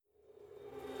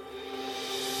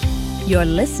You're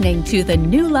listening to the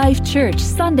New Life Church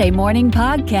Sunday Morning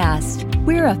Podcast.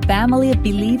 We're a family of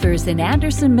believers in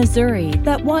Anderson, Missouri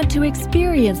that want to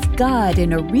experience God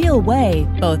in a real way,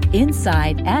 both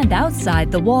inside and outside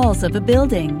the walls of a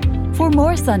building. For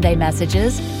more Sunday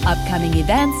messages, upcoming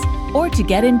events, or to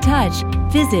get in touch,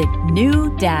 visit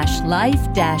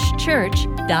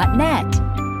new-life-church.net.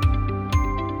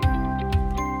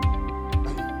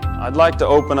 I'd like to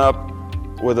open up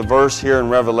with a verse here in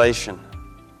Revelation.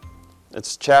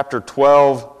 It's chapter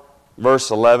 12,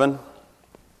 verse 11.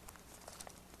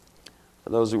 For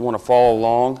those who want to follow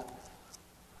along,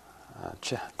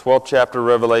 12th chapter of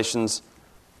Revelations,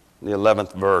 the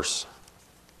 11th verse.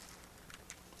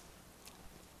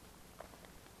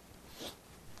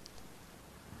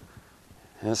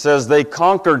 And it says, "They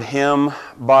conquered him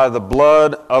by the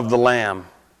blood of the Lamb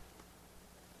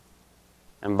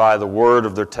and by the word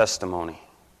of their testimony.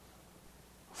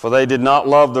 For they did not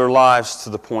love their lives to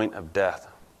the point of death."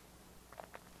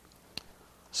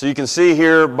 So you can see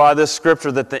here by this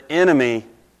scripture that the enemy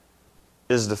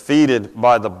is defeated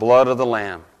by the blood of the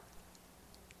Lamb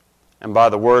and by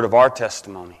the word of our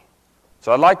testimony.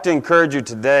 So I'd like to encourage you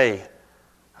today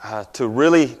to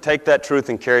really take that truth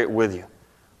and carry it with you.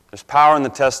 There's power in the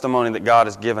testimony that God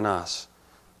has given us.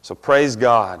 So praise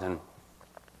God. And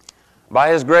by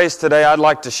His grace today, I'd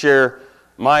like to share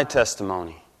my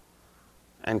testimony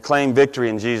and claim victory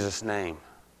in Jesus' name.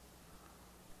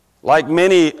 Like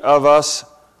many of us,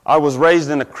 I was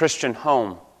raised in a Christian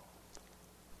home.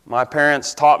 My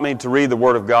parents taught me to read the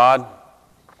Word of God,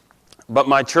 but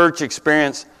my church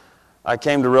experience, I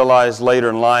came to realize later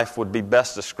in life, would be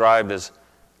best described as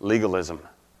legalism.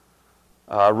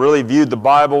 I really viewed the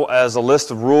Bible as a list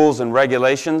of rules and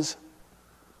regulations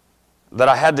that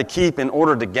I had to keep in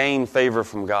order to gain favor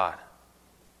from God.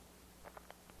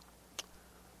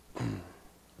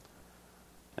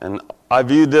 And I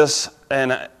viewed this,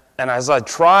 and as I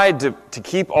tried to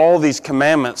keep all these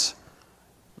commandments,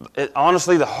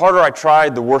 honestly, the harder I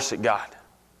tried, the worse it got.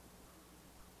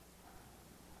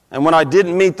 And when I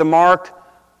didn't meet the mark,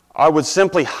 I would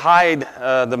simply hide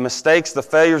the mistakes, the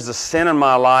failures, the sin in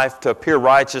my life to appear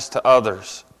righteous to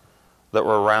others that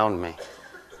were around me.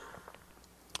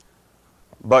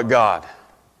 But God,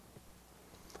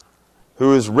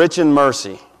 who is rich in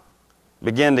mercy,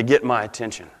 began to get my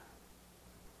attention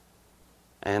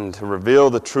and to reveal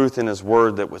the truth in His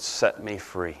Word that would set me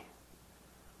free.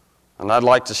 And I'd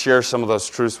like to share some of those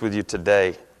truths with you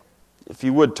today. If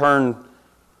you would turn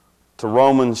to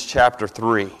Romans chapter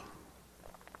 3.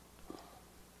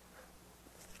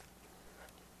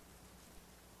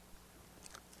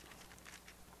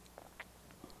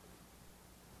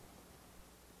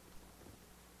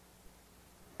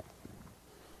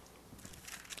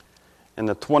 In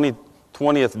the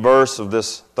 20th verse of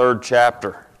this third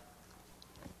chapter,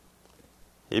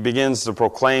 he begins to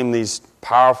proclaim these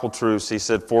powerful truths. He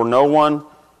said, "For no one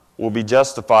will be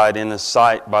justified in His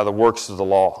sight by the works of the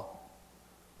law.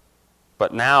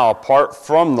 But now, apart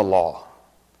from the law,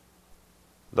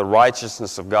 the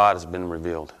righteousness of God has been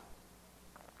revealed.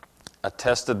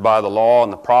 Attested by the law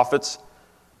and the prophets,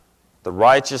 the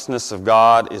righteousness of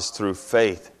God is through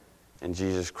faith in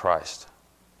Jesus Christ,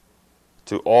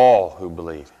 to all who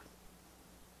believe.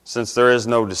 Since there is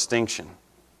no distinction,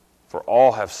 for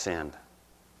all have sinned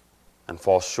and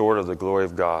fall short of the glory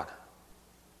of God.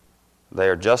 They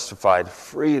are justified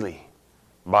freely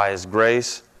by His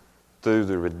grace through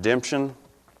the redemption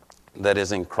that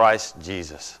is in Christ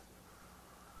Jesus."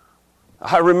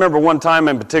 I remember one time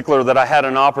in particular that I had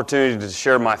an opportunity to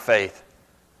share my faith.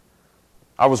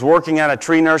 I was working at a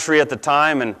tree nursery at the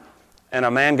time, and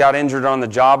a man got injured on the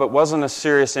job. It wasn't a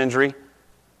serious injury,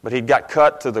 but he'd got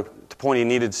cut to the point he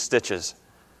needed stitches.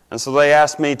 And so they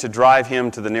asked me to drive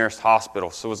him to the nearest hospital.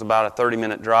 So it was about a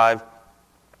 30-minute drive.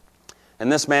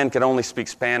 And this man could only speak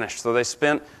Spanish. So they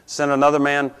sent another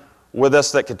man with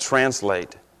us that could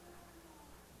translate.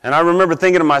 And I remember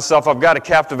thinking to myself, I've got a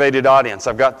captivated audience.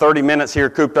 I've got 30 minutes here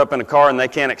cooped up in a car and they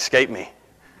can't escape me.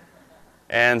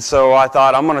 And so I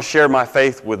thought, I'm going to share my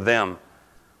faith with them.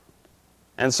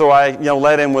 And so I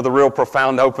led in with a real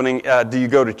profound opening. Do you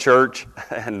go to church?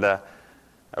 And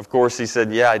of course he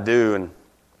said, yeah, I do.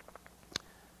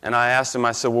 And I asked him,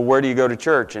 I said, well, where do you go to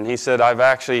church? And he said, I've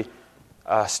actually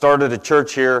started a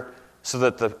church here so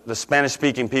that the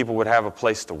Spanish-speaking people would have a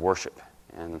place to worship.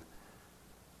 And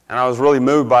I was really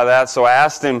moved by that, so I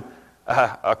asked him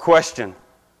a question.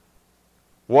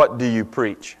 What do you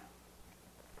preach?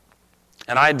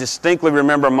 And I distinctly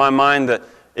remember in my mind that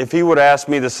if he would have asked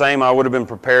me the same, I would have been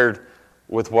prepared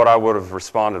with what I would have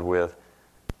responded with.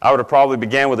 I would have probably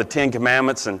began with the 10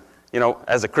 Commandments, and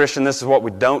as a Christian, this is what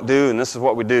we don't do, and this is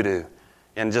what we do.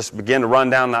 and just begin to run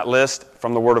down that list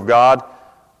from the Word of God.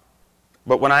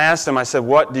 But when I asked him, I said,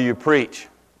 "What do you preach?"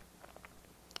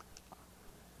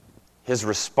 His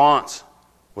response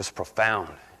was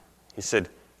profound. He said,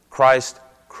 "Christ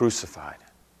crucified."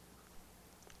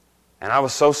 And I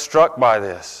was so struck by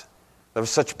this. There was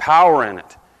such power in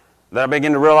it that I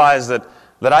began to realize that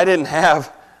I didn't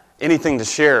have anything to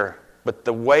share but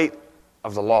the weight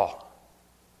of the law.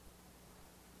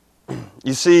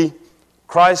 You see,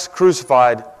 Christ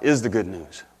crucified is the good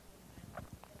news.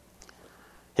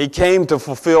 He came to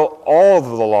fulfill all of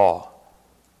the law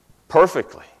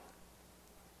perfectly.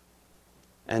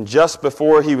 And just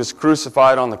before he was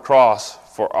crucified on the cross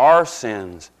for our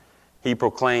sins, he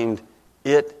proclaimed,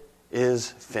 "It is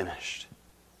finished."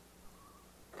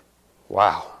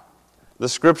 Wow. The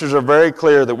Scriptures are very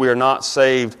clear that we are not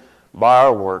saved by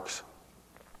our works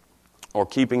or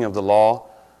keeping of the law.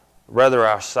 Rather,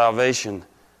 our salvation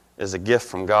is a gift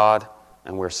from God,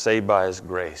 and we're saved by His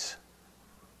grace.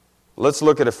 Let's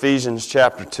look at Ephesians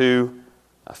chapter 2,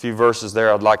 a few verses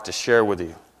there I'd like to share with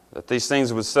you, that these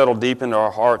things would settle deep into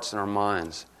our hearts and our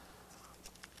minds.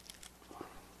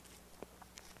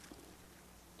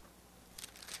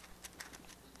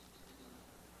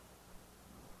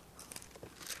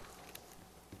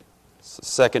 It's the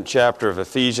second chapter of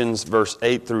Ephesians, verse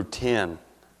 8 through 10.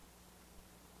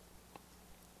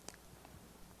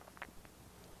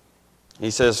 He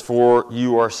says, "For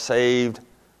you are saved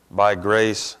by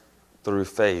grace through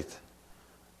faith,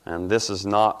 and this is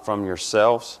not from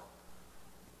yourselves,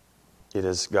 it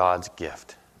is God's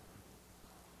gift.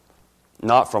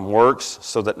 Not from works,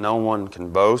 so that no one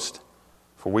can boast,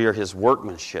 for we are His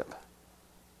workmanship,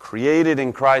 created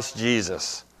in Christ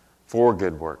Jesus for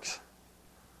good works,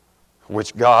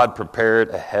 which God prepared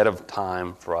ahead of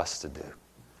time for us to do."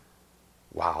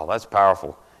 Wow, that's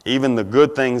powerful. Even the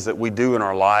good things that we do in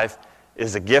our life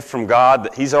is a gift from God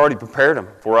that He's already prepared them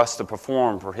for us to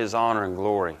perform for His honor and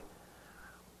glory.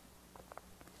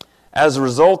 As a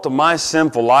result of my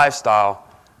sinful lifestyle,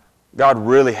 God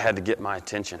really had to get my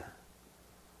attention.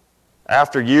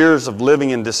 After years of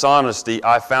living in dishonesty,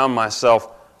 I found myself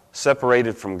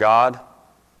separated from God,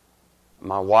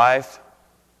 my wife,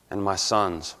 and my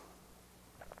sons.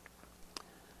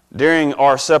 During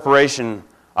our separation,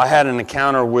 I had an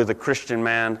encounter with a Christian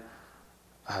man,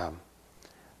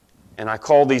 and I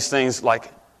call these things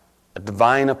like a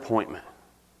divine appointment.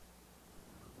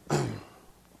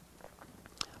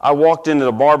 I walked into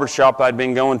the barber shop I'd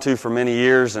been going to for many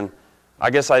years, and I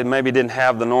guess I maybe didn't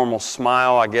have the normal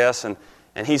smile,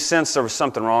 and he sensed there was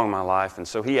something wrong in my life, and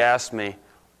so he asked me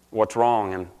what's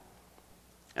wrong,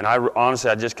 and I honestly,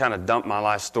 I just kind of dumped my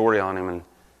life story on him,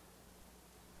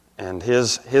 and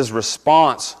his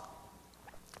response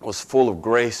was full of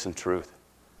grace and truth.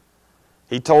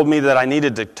 He told me that I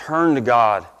needed to turn to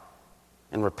God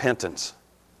in repentance.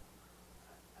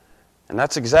 And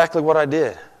that's exactly what I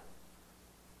did.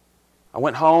 I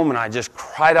went home and I just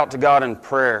cried out to God in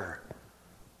prayer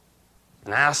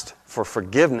and asked for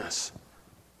forgiveness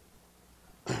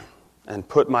and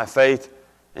put my faith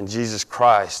in Jesus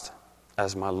Christ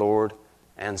as my Lord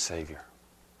and Savior.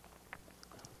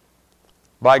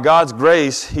 By God's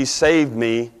grace, He saved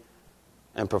me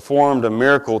and performed a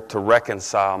miracle to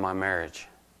reconcile my marriage.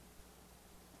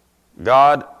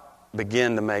 God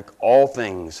began to make all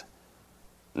things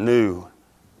new,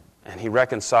 and He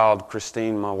reconciled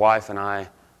Christine, my wife, and I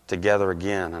together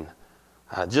again.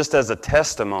 And just as a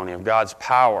testimony of God's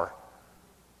power,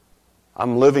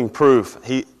 I'm living proof.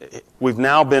 We've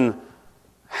now been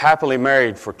happily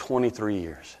married for 23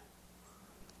 years.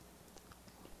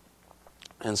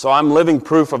 And so I'm living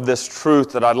proof of this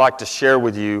truth that I'd like to share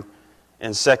with you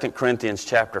in 2 Corinthians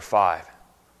chapter 5.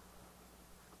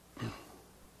 In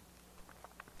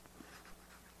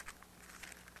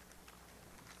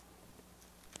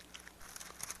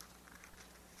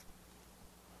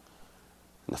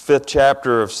the 5th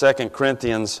chapter of 2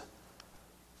 Corinthians,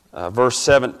 verse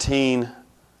 17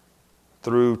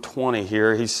 through 20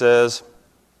 here, he says,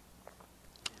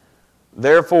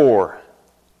 "Therefore,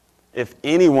 if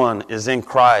anyone is in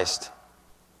Christ,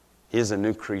 he is a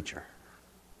new creature.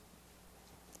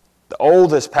 The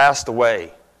old has passed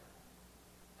away,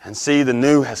 and see, the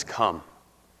new has come.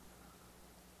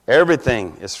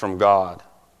 Everything is from God,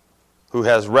 who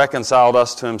has reconciled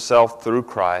us to Himself through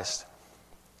Christ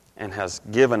and has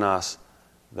given us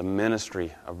the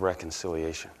ministry of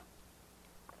reconciliation."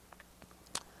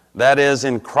 That is,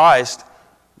 in Christ,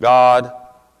 God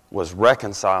was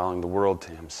reconciling the world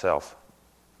to Himself,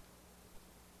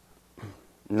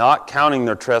 not counting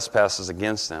their trespasses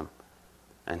against them,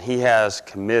 and He has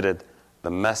committed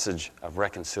the message of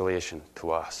reconciliation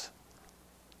to us.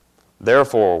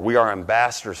 Therefore, we are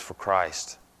ambassadors for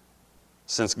Christ.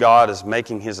 Since God is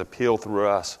making His appeal through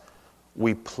us,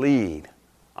 we plead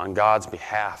on God's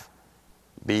behalf,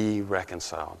 be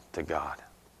reconciled to God.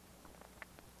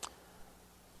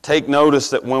 Take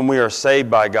notice that when we are saved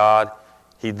by God,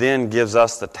 He then gives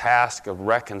us the task of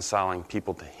reconciling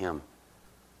people to Him.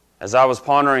 As I was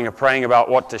pondering and praying about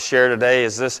what to share today,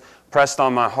 as this pressed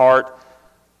on my heart,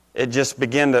 it just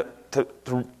began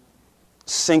to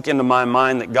sink into my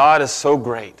mind that God is so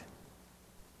great,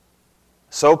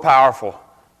 so powerful,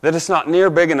 that it's not near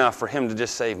big enough for Him to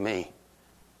just save me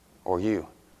or you.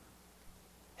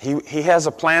 He has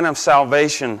a plan of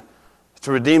salvation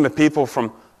to redeem a people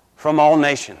from all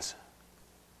nations.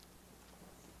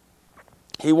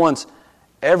 He wants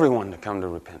everyone to come to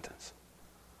repentance.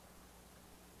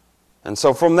 And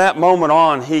so from that moment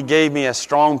on, He gave me a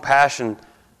strong passion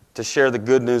to share the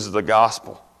good news of the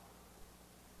gospel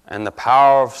and the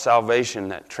power of salvation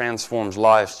that transforms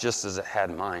lives just as it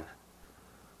had mine.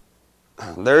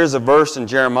 There is a verse in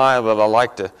Jeremiah that I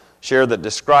like to share that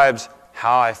describes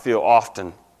how I feel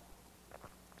often.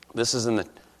 This is in the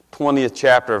 20th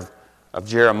chapter of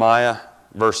Jeremiah,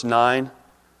 verse 9.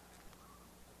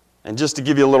 And just to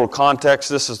give you a little context,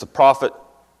 this is the prophet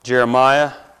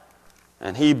Jeremiah,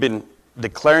 and he'd been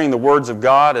declaring the words of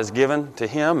God as given to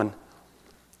him, and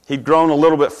he'd grown a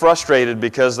little bit frustrated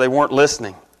because they weren't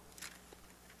listening.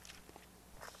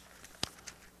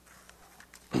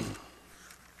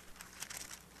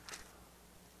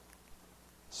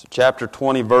 So chapter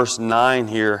 20, verse 9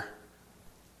 here,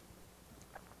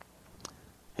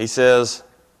 he says,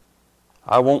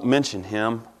 I won't mention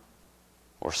him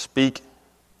or speak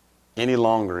any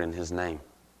longer in his name.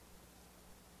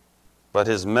 But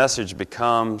his message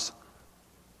becomes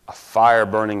a fire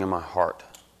burning in my heart,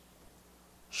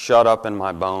 shut up in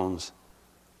my bones,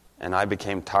 and I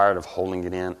became tired of holding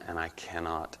it in, and I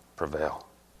cannot prevail.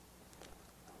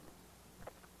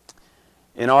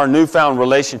 In our newfound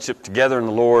relationship together in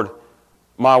the Lord,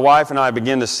 my wife and I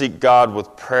began to seek God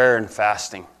with prayer and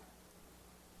fasting.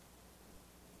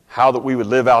 How that we would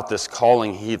live out this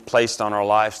calling He had placed on our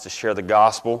lives to share the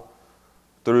gospel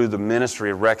through the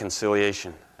ministry of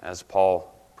reconciliation, as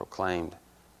Paul proclaimed.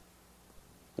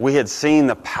 We had seen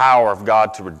the power of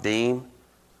God to redeem,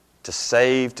 to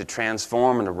save, to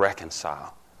transform, and to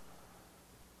reconcile.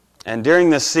 And during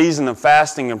this season of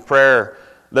fasting and prayer,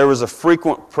 there was a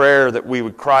frequent prayer that we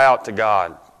would cry out to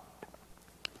God.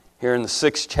 Here in the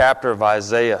 6th chapter of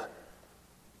Isaiah,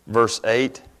 verse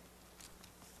 8,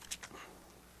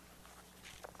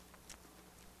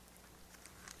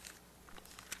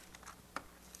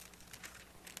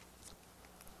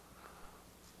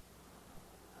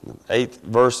 the 8th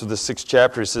verse of the 6th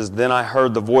chapter, it says, Then I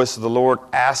heard the voice of the Lord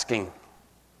asking,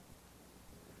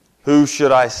 Who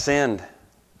should I send?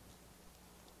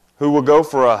 Who will go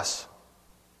for us?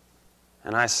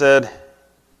 And I said,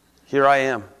 Here I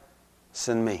am,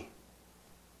 send me.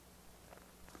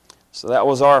 So that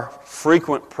was our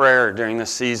frequent prayer during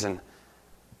this season.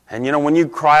 And you know, when you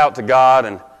cry out to God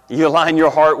and you align your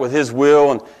heart with His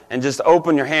will and just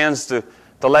open your hands to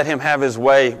let Him have His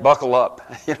way, buckle up.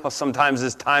 You know, sometimes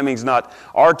His timing's not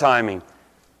our timing.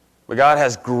 But God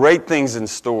has great things in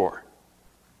store.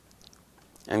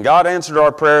 And God answered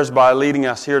our prayers by leading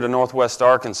us here to Northwest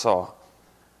Arkansas.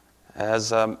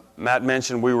 As Matt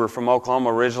mentioned, we were from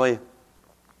Oklahoma originally.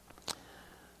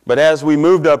 But as we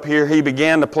moved up here, He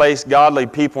began to place godly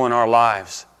people in our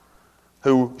lives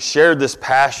who shared this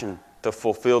passion to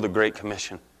fulfill the Great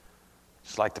Commission,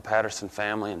 just like the Patterson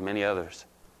family and many others.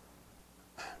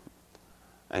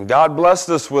 And God blessed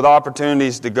us with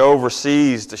opportunities to go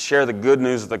overseas to share the good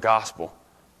news of the gospel.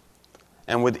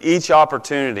 And with each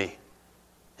opportunity,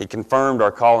 He confirmed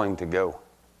our calling to go.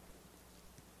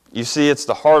 You see, it's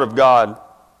the heart of God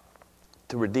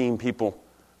to redeem people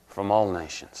from all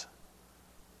nations.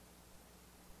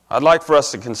 I'd like for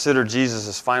us to consider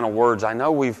Jesus' final words. I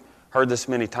know we've heard this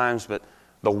many times, but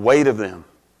the weight of them,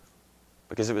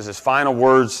 because it was His final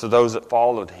words to those that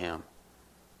followed Him.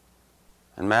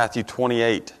 In Matthew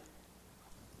 28,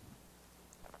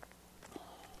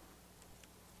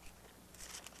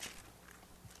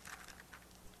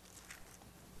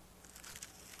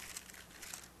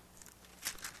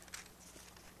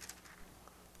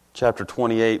 chapter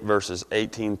 28, verses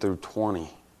 18 through 20. It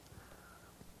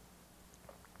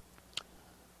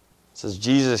says,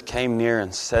 Jesus came near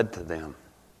and said to them,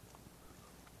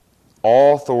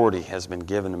 All authority has been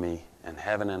given to me in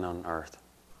heaven and on earth.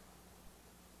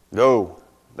 Go,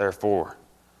 therefore,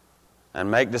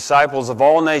 and make disciples of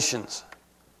all nations,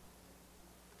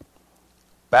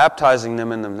 baptizing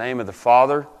them in the name of the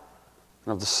Father,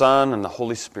 and of the Son, and the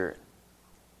Holy Spirit,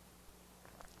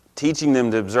 teaching them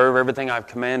to observe everything I've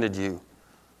commanded you.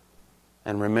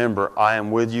 And remember, I am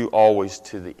with you always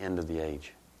to the end of the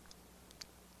age.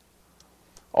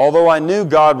 Although I knew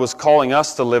God was calling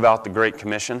us to live out the Great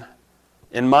Commission,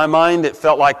 in my mind it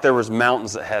felt like there was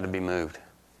mountains that had to be moved.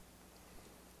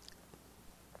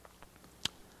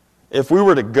 If we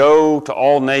were to go to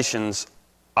all nations,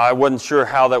 I wasn't sure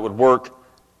how that would work,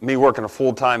 me working a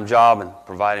full-time job and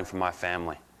providing for my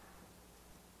family.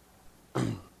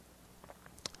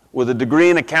 With a degree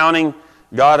in accounting,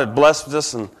 God had blessed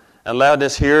us and allowed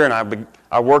us here, and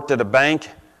I worked at a bank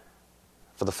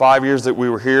for the 5 years that we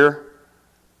were here.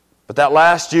 But that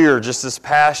last year, just this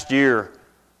past year,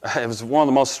 it was one of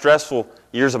the most stressful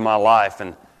years of my life,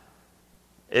 and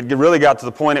it really got to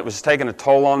the point it was taking a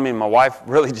toll on me, and my wife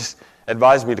really just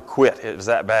advised me to quit. It was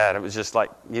that bad. It was just like,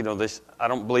 this. I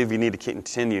don't believe you need to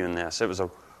continue in this. It was a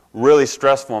really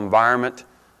stressful environment.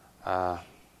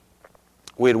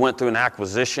 We had went through an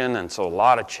acquisition, and so a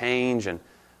lot of change, and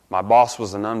my boss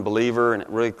was an unbeliever, and it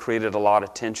really created a lot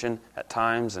of tension at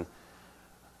times. And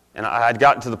I had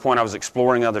gotten to the point I was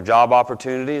exploring other job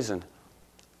opportunities,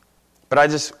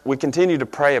 but we continued to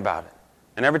pray about it.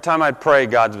 And every time I'd pray,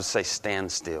 God would say,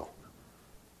 stand still.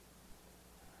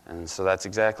 And so that's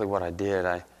exactly what I did.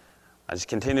 I just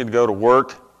continued to go to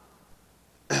work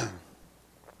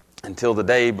until the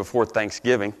day before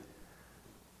Thanksgiving,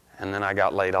 and then I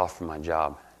got laid off from my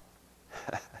job.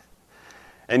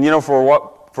 And for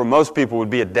what for most people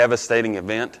would be a devastating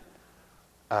event,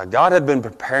 God had been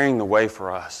preparing the way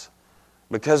for us.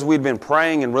 Because we'd been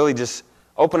praying and really just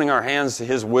opening our hands to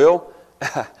His will,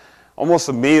 almost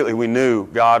immediately we knew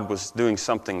God was doing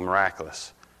something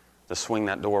miraculous to swing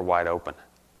that door wide open.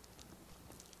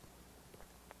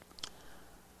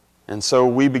 And so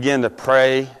we began to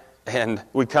pray, and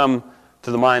we come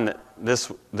to the mind that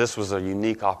this was a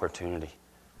unique opportunity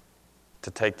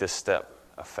to take this step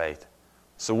of faith.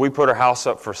 So we put our house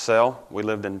up for sale. We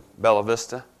lived in Bella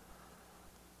Vista.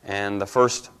 And the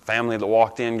first family that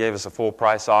walked in gave us a full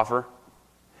price offer.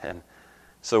 And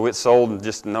so it sold in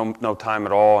just no time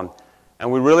at all.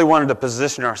 And we really wanted to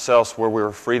position ourselves where we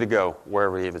were free to go,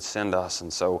 wherever He would send us.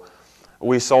 And so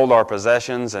we sold our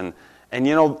possessions. And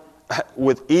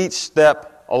with each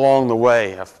step along the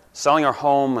way of selling our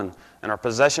home and our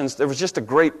possessions, there was just a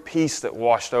great peace that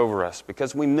washed over us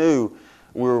because we knew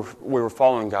we were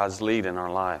following God's lead in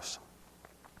our lives.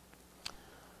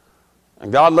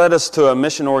 And God led us to a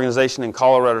mission organization in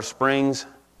Colorado Springs,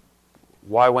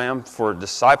 YWAM, for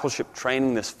discipleship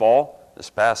training this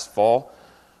past fall,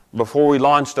 before we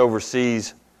launched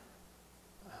overseas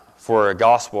for a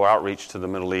gospel outreach to the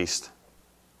Middle East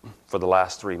for the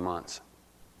last 3 months.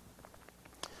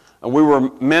 And we were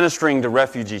ministering to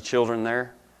refugee children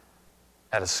there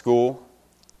at a school,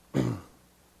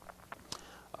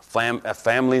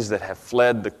 families that have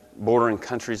fled the bordering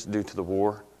countries due to the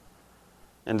war.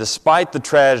 And despite the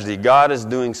tragedy, God is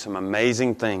doing some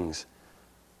amazing things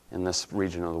in this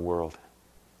region of the world.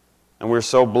 And we're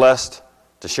so blessed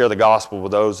to share the gospel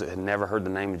with those that had never heard the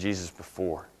name of Jesus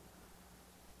before.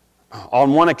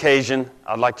 On one occasion,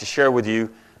 I'd like to share with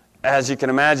you, as you can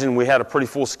imagine, we had a pretty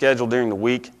full schedule during the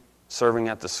week serving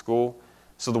at the school.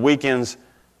 So the weekends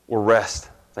were rest.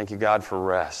 Thank you, God, for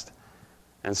rest.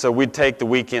 And so we'd take the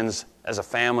weekends as a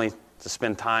family to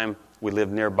spend time. We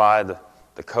lived nearby the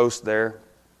coast there.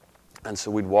 And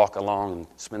so we'd walk along and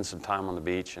spend some time on the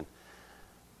beach. And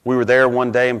we were there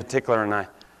one day in particular, and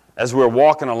as we were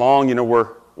walking along,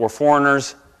 we're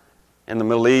foreigners in the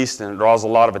Middle East, and it draws a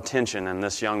lot of attention. And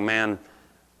this young man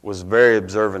was very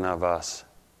observant of us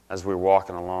as we were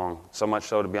walking along. So much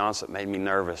so, to be honest, it made me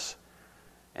nervous.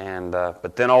 And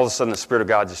but then all of a sudden, the Spirit of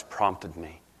God just prompted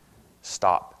me,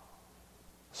 stop.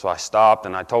 So I stopped,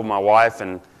 and I told my wife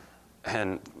and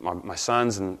my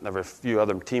sons, and there were a few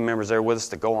other team members there with us,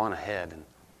 to go on ahead. And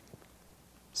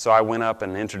so I went up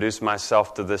and introduced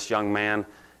myself to this young man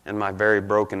in my very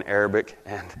broken Arabic,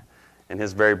 and in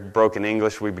his very broken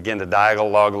English. We began to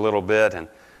dialogue a little bit,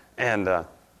 and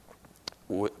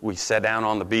we sat down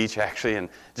on the beach, actually, and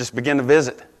just began to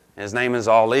visit. His name is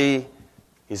Ali.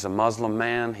 He's a Muslim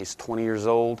man. He's 20 years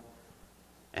old.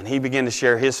 And he began to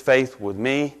share his faith with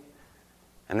me.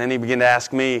 And then he began to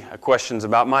ask me questions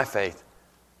about my faith.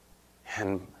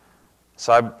 And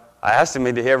so I asked him,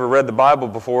 had he ever read the Bible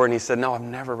before? And he said, no, I've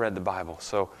never read the Bible.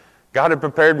 So God had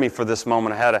prepared me for this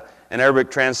moment. I had an Arabic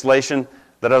translation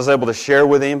that I was able to share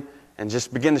with him and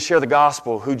just begin to share the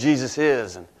gospel, who Jesus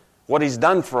is and what He's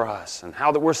done for us and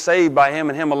how that we're saved by Him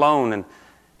and Him alone. And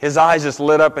his eyes just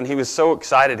lit up and he was so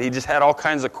excited. He just had all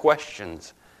kinds of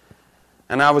questions.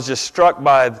 And I was just struck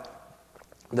by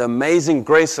the amazing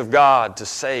grace of God to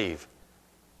save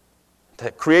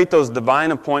to create those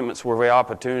divine appointments where we have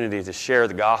opportunity to share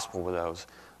the gospel with those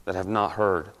that have not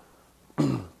heard.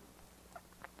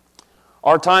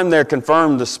 Our time there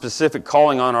confirmed the specific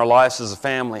calling on our lives as a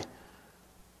family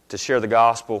to share the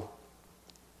gospel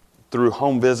through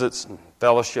home visits and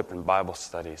fellowship and Bible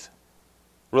studies.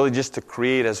 Really just to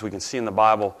create, as we can see in the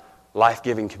Bible,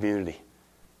 life-giving community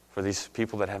for these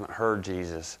people that haven't heard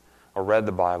Jesus or read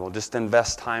the Bible. Just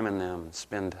invest time in them and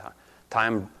spend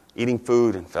time eating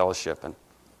food and fellowship.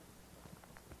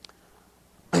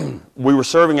 And we were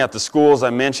serving at the schools I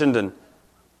mentioned, and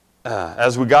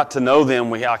as we got to know them,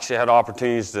 we actually had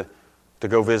opportunities to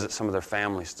go visit some of their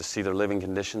families, to see their living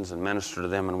conditions and minister to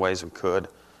them in ways we could.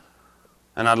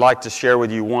 And I'd like to share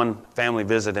with you one family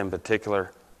visit in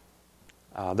particular.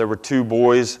 There were two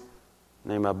boys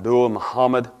named Abdul and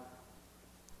Muhammad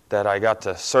that I got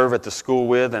to serve at the school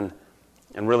with, and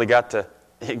really got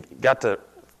to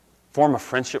form a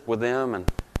friendship with them. And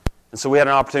so we had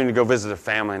an opportunity to go visit their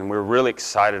family, and we were really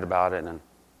excited about it. And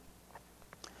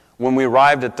when we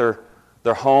arrived at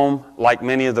their home, like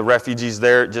many of the refugees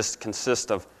there, it just consists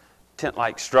of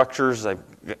tent-like structures.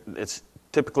 It's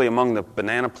typically among the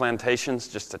banana plantations,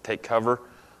 just to take cover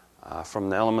from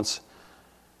the elements.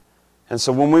 And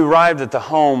so when we arrived at the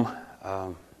home,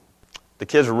 the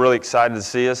kids were really excited to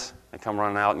see us. They come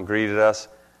running out and greeted us.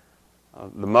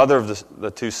 The mother of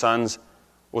the two sons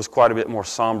was quite a bit more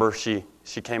somber. She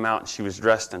came out and she was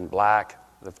dressed in black,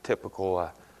 the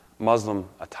typical Muslim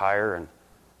attire, and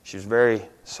she was very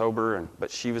sober, but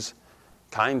she was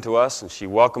kind to us, and she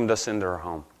welcomed us into her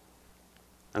home.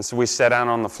 And so we sat down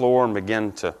on the floor and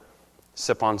began to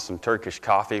sip on some Turkish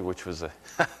coffee, which was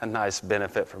a nice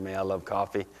benefit for me. I love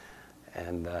coffee.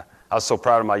 And I was so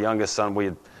proud of my youngest son. We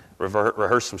had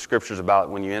rehearsed some scriptures about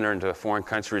when you enter into a foreign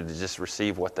country to just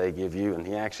receive what they give you. And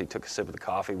he actually took a sip of the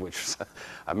coffee, which was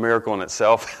a miracle in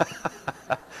itself.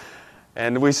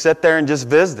 And we sat there and just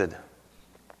visited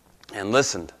and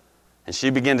listened. And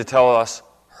she began to tell us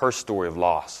her story of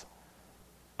loss,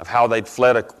 of how they'd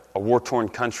fled a war-torn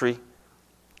country,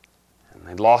 and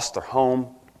they'd lost their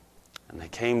home, and they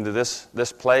came to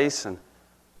this place, and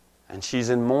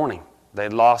she's in mourning.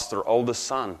 They'd lost their oldest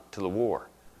son to the war,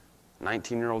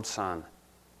 19-year-old son.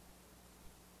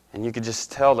 And you could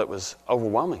just tell that it was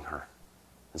overwhelming her.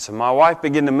 And so my wife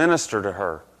began to minister to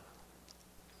her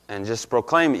and just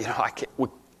proclaim,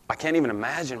 I can't even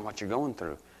imagine what you're going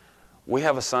through. We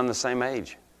have a son the same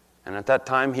age. And at that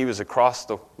time, he was across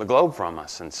the globe from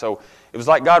us. And so it was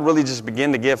like God really just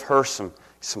began to give her some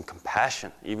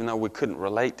compassion, even though we couldn't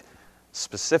relate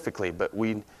specifically, but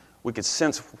we could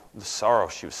sense the sorrow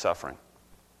she was suffering.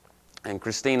 And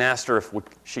Christine asked her if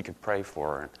she could pray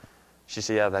for her. And she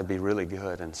said, yeah, that'd be really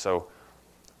good. And so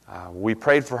we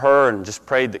prayed for her and just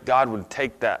prayed that God would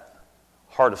take that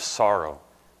heart of sorrow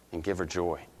and give her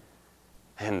joy.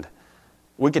 And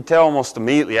we could tell almost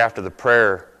immediately after the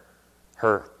prayer,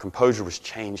 her composure was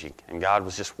changing, and God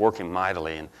was just working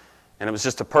mightily. And it was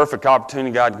just a perfect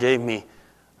opportunity God gave me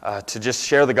to just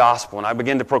share the gospel. And I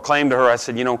began to proclaim to her, I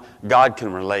said, God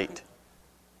can relate.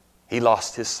 He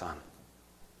lost his son.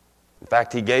 In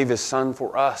fact, he gave his son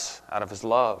for us out of his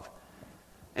love.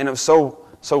 And it was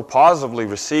so positively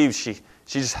received. She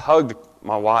just hugged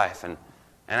my wife and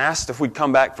asked if we'd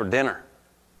come back for dinner.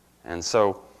 And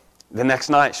so the next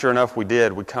night, sure enough, we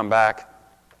did. We come back.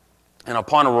 And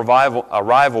upon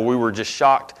arrival, we were just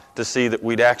shocked to see that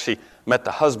we'd actually met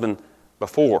the husband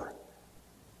before,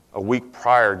 a week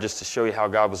prior, just to show you how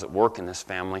God was at work in this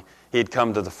family. He had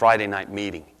come to the Friday night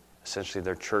meeting, essentially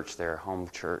their church there, home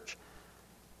church.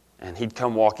 And he'd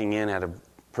come walking in, had a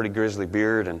pretty grizzly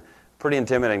beard and pretty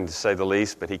intimidating to say the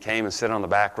least, but he came and sat on the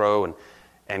back row.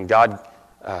 And God,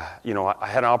 I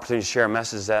had an opportunity to share a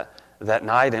message that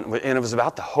night, and it was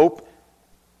about the hope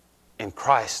in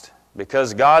Christ,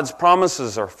 because God's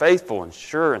promises are faithful and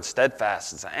sure and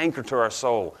steadfast. It's an anchor to our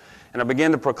soul. And I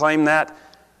began to proclaim that,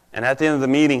 and at the end of the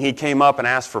meeting, he came up and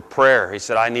asked for prayer. He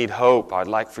said, I need hope. I'd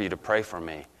like for you to pray for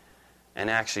me. And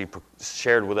actually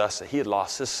shared with us that he had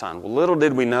lost his son. Well, little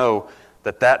did we know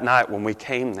that night when we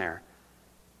came there,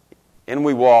 and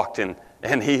we walked, and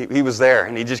he was there,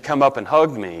 and he just come up and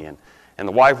hugged me, and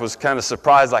the wife was kind of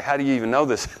surprised, like, how do you even know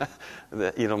this,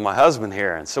 my husband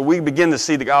here? And so we began to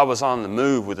see that God was on the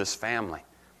move with his family.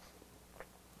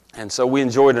 And so we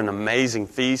enjoyed an amazing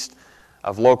feast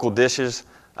of local dishes.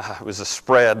 It was a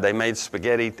spread. They made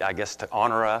spaghetti, I guess, to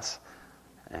honor us.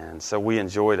 And so we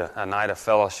enjoyed a night of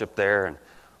fellowship there.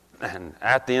 And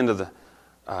at the end of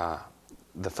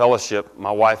the fellowship,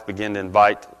 my wife began to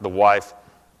invite the wife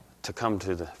to come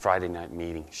to the Friday night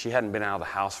meeting. She hadn't been out of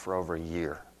the house for over a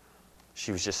year.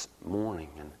 She was just mourning.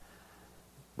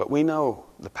 But we know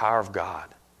the power of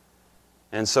God.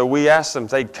 And so we asked them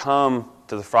if they'd come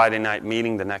to the Friday night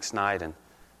meeting the next night, and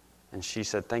she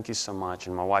said, thank you so much.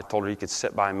 And my wife told her you could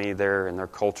sit by me there. In their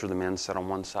culture, the men sit on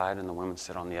one side and the women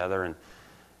sit on the other. And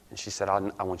she said,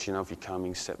 I want you to know if you come,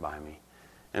 you can sit by me.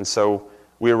 And so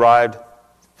we arrived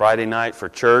Friday night for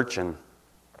church, and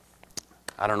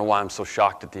I don't know why I'm so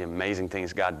shocked at the amazing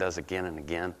things God does again and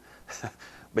again.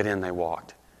 But in they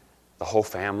walked. The whole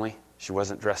family. She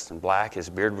wasn't dressed in black. His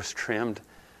beard was trimmed.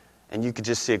 And you could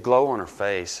just see a glow on her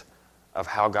face of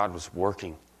how God was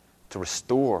working to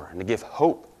restore and to give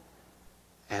hope.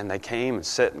 And they came and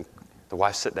sat, and the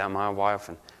wife sat down, my wife,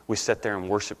 and we sat there and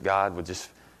worshiped God with just,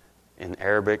 in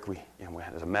Arabic,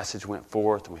 the message went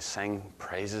forth, and we sang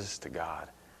praises to God.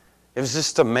 It was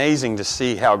just amazing to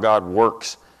see how God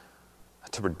works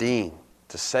to redeem,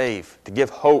 to save, to give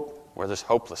hope where there's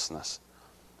hopelessness.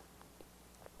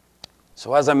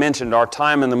 So as I mentioned, our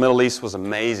time in the Middle East was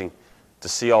amazing to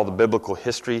see all the biblical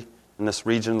history in this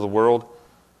region of the world,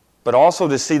 but also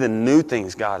to see the new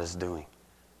things God is doing.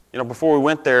 Before we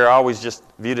went there, I always just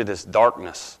viewed it as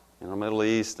darkness, Middle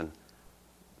East and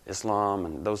Islam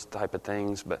and those type of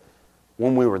things. But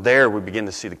when we were there, we began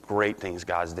to see the great things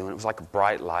God's doing. It was like a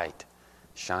bright light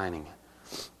shining.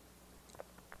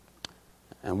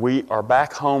 And we are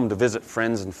back home to visit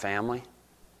friends and family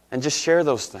and just share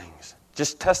those things.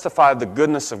 Just testify of the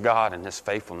goodness of God and His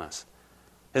faithfulness.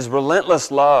 His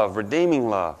relentless love, redeeming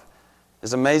love,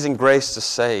 His amazing grace to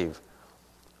save.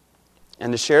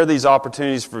 And to share these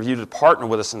opportunities for you to partner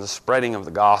with us in the spreading of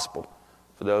the gospel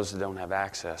for those who don't have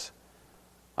access.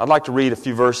 I'd like to read a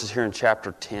few verses here in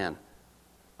chapter 10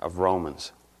 of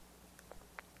Romans.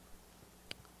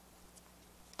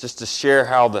 Just to share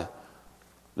how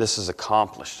this is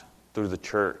accomplished through the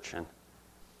church and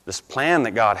this plan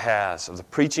that God has of the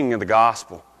preaching of the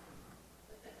gospel.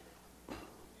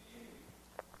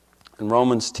 In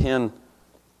Romans 10,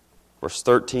 verse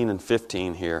 13 and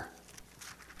 15 here.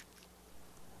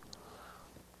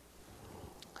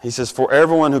 He says, for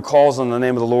everyone who calls on the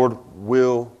name of the Lord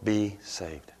will be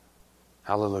saved.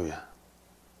 Hallelujah.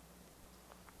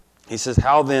 He says,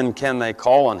 how then can they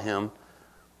call on Him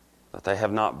that they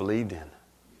have not believed in?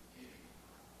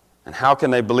 And how can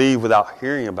they believe without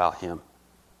hearing about Him?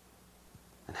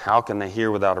 And how can they hear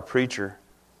without a preacher?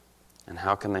 And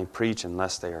how can they preach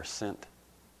unless they are sent?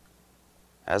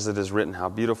 As it is written, how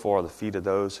beautiful are the feet of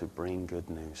those who bring good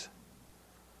news.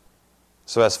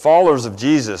 So as followers of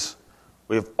Jesus,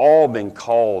 we have all been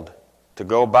called to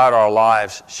go about our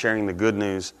lives sharing the good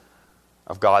news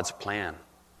of God's plan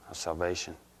of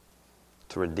salvation,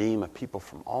 to redeem a people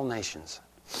from all nations.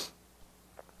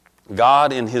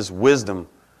 God, in His wisdom,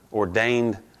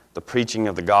 ordained the preaching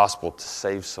of the gospel to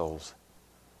save souls.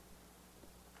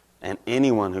 And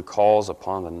anyone who calls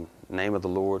upon the name of the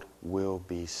Lord will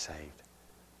be saved.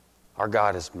 Our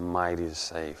God is mighty to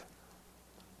save.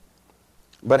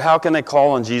 But how can they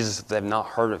call on Jesus if they've not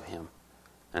heard of Him?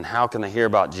 And how can they hear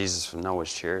about Jesus if no one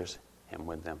shares Him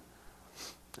with them?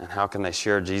 And how can they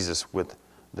share Jesus with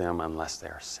them unless they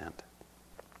are sent?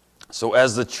 So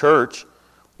as the church,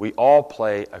 we all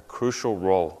play a crucial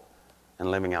role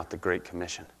in living out the Great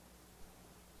Commission.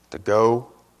 To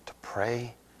go, to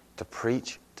pray, to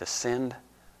preach, to send.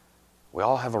 We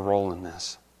all have a role in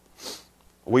this.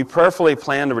 We prayerfully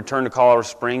plan to return to Colorado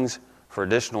Springs for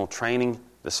additional training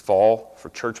this fall for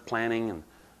church planning and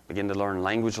begin to learn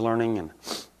language learning and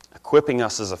equipping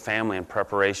us as a family in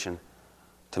preparation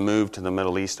to move to the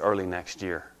Middle East early next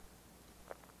year.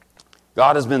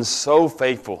 God has been so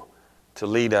faithful to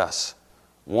lead us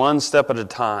one step at a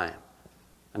time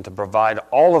and to provide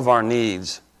all of our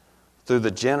needs through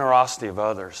the generosity of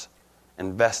others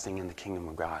investing in the kingdom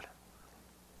of God.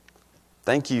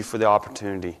 Thank you for the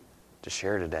opportunity to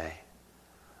share today.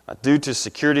 Due to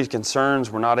security concerns,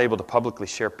 we're not able to publicly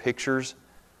share pictures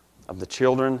of the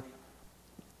children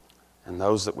and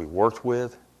those that we worked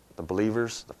with, the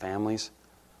believers, the families.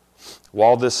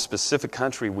 While this specific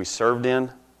country we served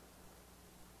in,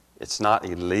 it's not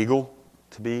illegal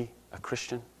to be a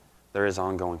Christian, there is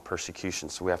ongoing persecution,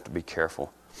 so we have to be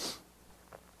careful.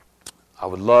 I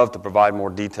would love to provide more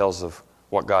details of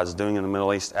what God's doing in the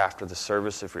Middle East after the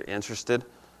service if you're interested.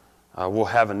 We'll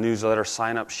have a newsletter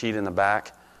sign-up sheet in the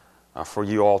back for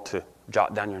you all to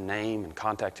jot down your name and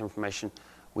contact information.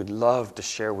 We'd love to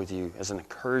share with you as an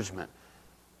encouragement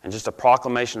and just a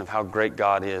proclamation of how great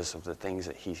God is, of the things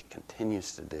that He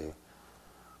continues to do.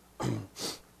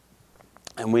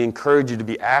 And we encourage you to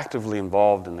be actively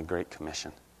involved in the Great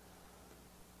Commission.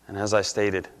 And as I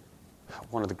stated,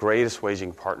 one of the greatest ways you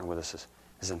can partner with us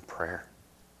is in prayer.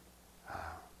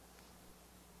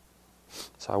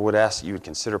 So I would ask that you would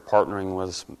consider partnering with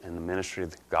us in the ministry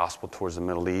of the gospel towards the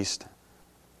Middle East.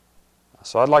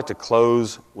 So I'd like to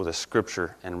close with a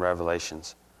scripture in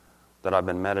Revelations that I've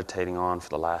been meditating on for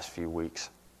the last few weeks.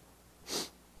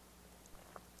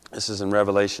 This is in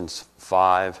Revelations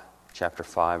 5, chapter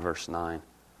 5, verse 9.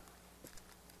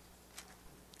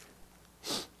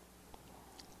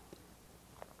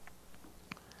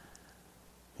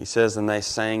 He says, "And they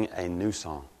sang a new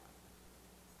song.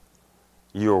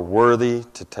 You are worthy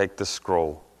to take the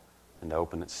scroll and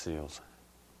open its seals,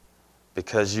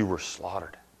 because you were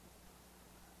slaughtered,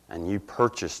 and you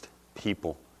purchased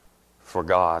people for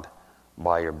God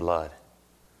by your blood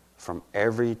from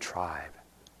every tribe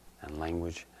and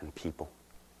language and people."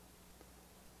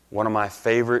 One of my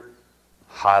favorite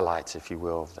highlights, if you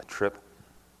will, of that trip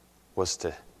was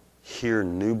to hear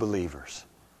new believers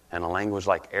in a language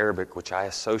like Arabic, which I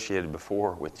associated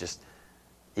before with just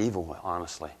evil,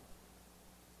 honestly.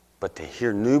 But to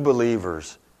hear new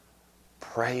believers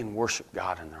pray and worship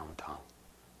God in their own tongue.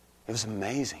 It was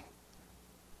amazing.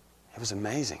 It was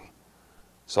amazing.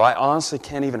 So I honestly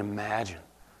can't even imagine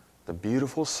the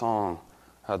beautiful song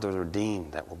of the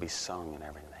redeemed that will be sung in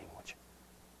every language.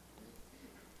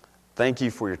 Thank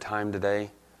you for your time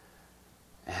today.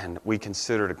 And we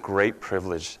consider it a great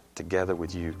privilege to gather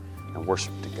with you and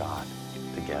worship to God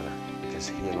together, because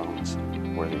He alone is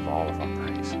worthy of all of our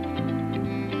praise.